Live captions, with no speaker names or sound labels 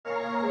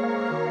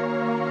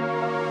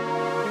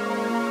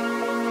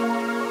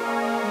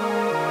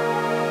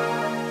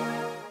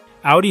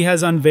Audi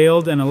has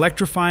unveiled an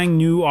electrifying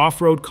new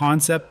off-road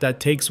concept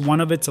that takes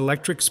one of its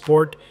electric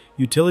sport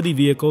utility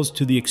vehicles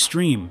to the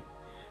extreme.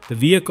 The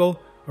vehicle,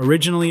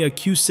 originally a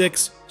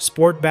Q6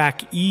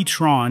 Sportback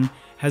E-Tron,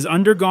 has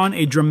undergone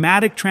a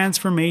dramatic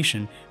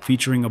transformation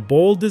featuring a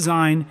bold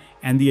design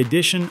and the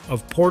addition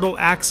of portal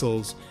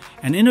axles,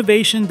 an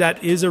innovation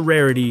that is a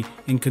rarity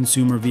in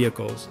consumer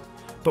vehicles.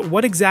 But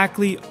what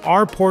exactly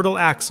are portal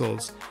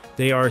axles?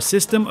 They are a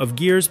system of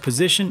gears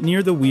positioned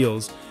near the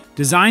wheels,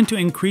 designed to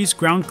increase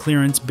ground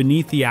clearance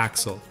beneath the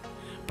axle.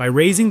 By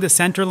raising the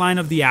centerline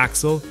of the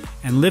axle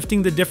and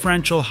lifting the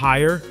differential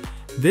higher,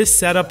 this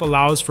setup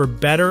allows for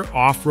better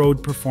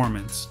off-road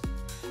performance.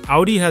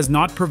 Audi has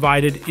not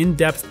provided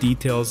in-depth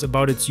details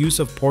about its use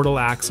of portal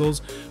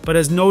axles, but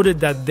has noted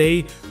that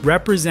they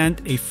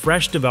represent a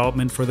fresh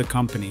development for the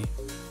company.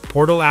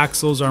 Portal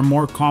axles are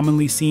more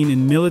commonly seen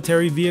in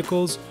military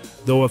vehicles,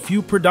 though a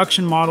few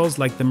production models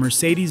like the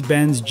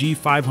Mercedes-Benz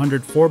G500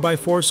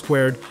 4x4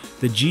 squared,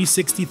 the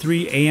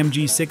G63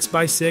 AMG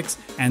 6x6,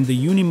 and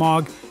the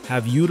Unimog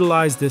have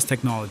utilized this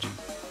technology.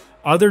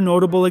 Other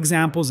notable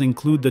examples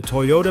include the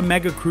Toyota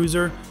Mega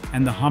Cruiser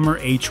and the Hummer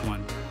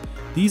H1.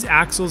 These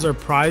axles are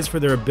prized for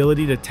their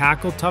ability to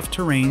tackle tough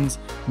terrains,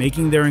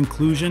 making their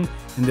inclusion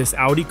in this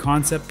Audi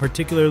concept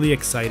particularly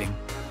exciting.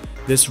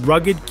 This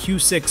rugged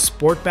Q6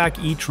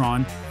 Sportback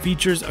E-Tron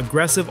features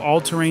aggressive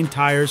all-terrain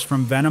tires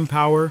from Venom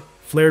Power,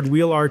 flared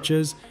wheel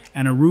arches,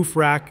 and a roof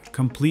rack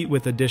complete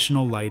with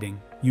additional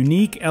lighting.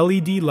 Unique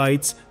LED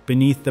lights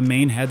beneath the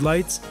main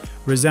headlights,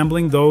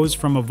 resembling those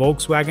from a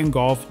Volkswagen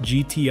Golf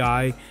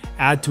GTI,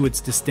 add to its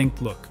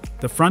distinct look.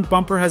 The front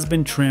bumper has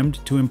been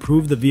trimmed to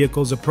improve the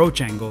vehicle's approach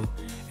angle,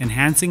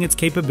 enhancing its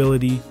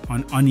capability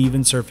on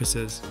uneven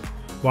surfaces.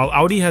 While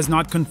Audi has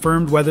not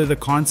confirmed whether the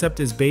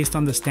concept is based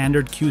on the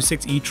standard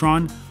Q6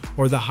 e-tron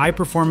or the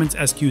high-performance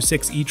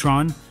SQ6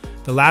 e-tron,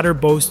 the latter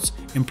boasts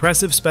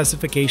impressive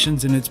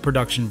specifications in its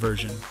production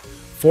version.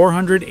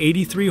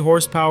 483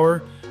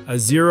 horsepower, a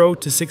 0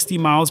 to 60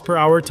 miles per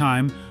hour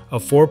time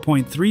of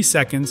 4.3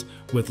 seconds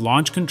with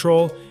launch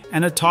control,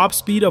 and a top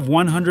speed of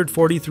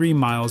 143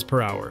 miles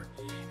per hour.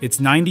 Its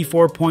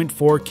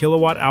 94.4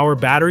 kilowatt-hour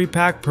battery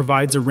pack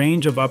provides a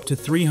range of up to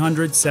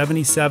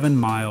 377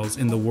 miles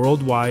in the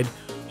worldwide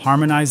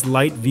Harmonized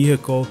Light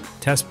Vehicle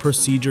Test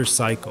Procedure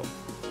cycle.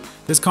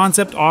 This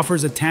concept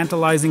offers a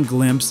tantalizing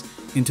glimpse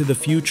into the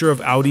future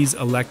of Audi's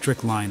electric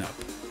lineup.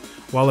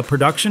 While a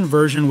production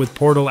version with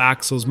portal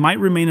axles might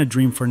remain a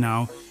dream for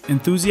now,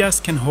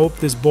 enthusiasts can hope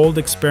this bold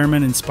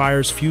experiment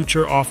inspires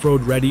future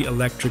off-road ready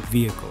electric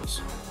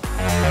vehicles.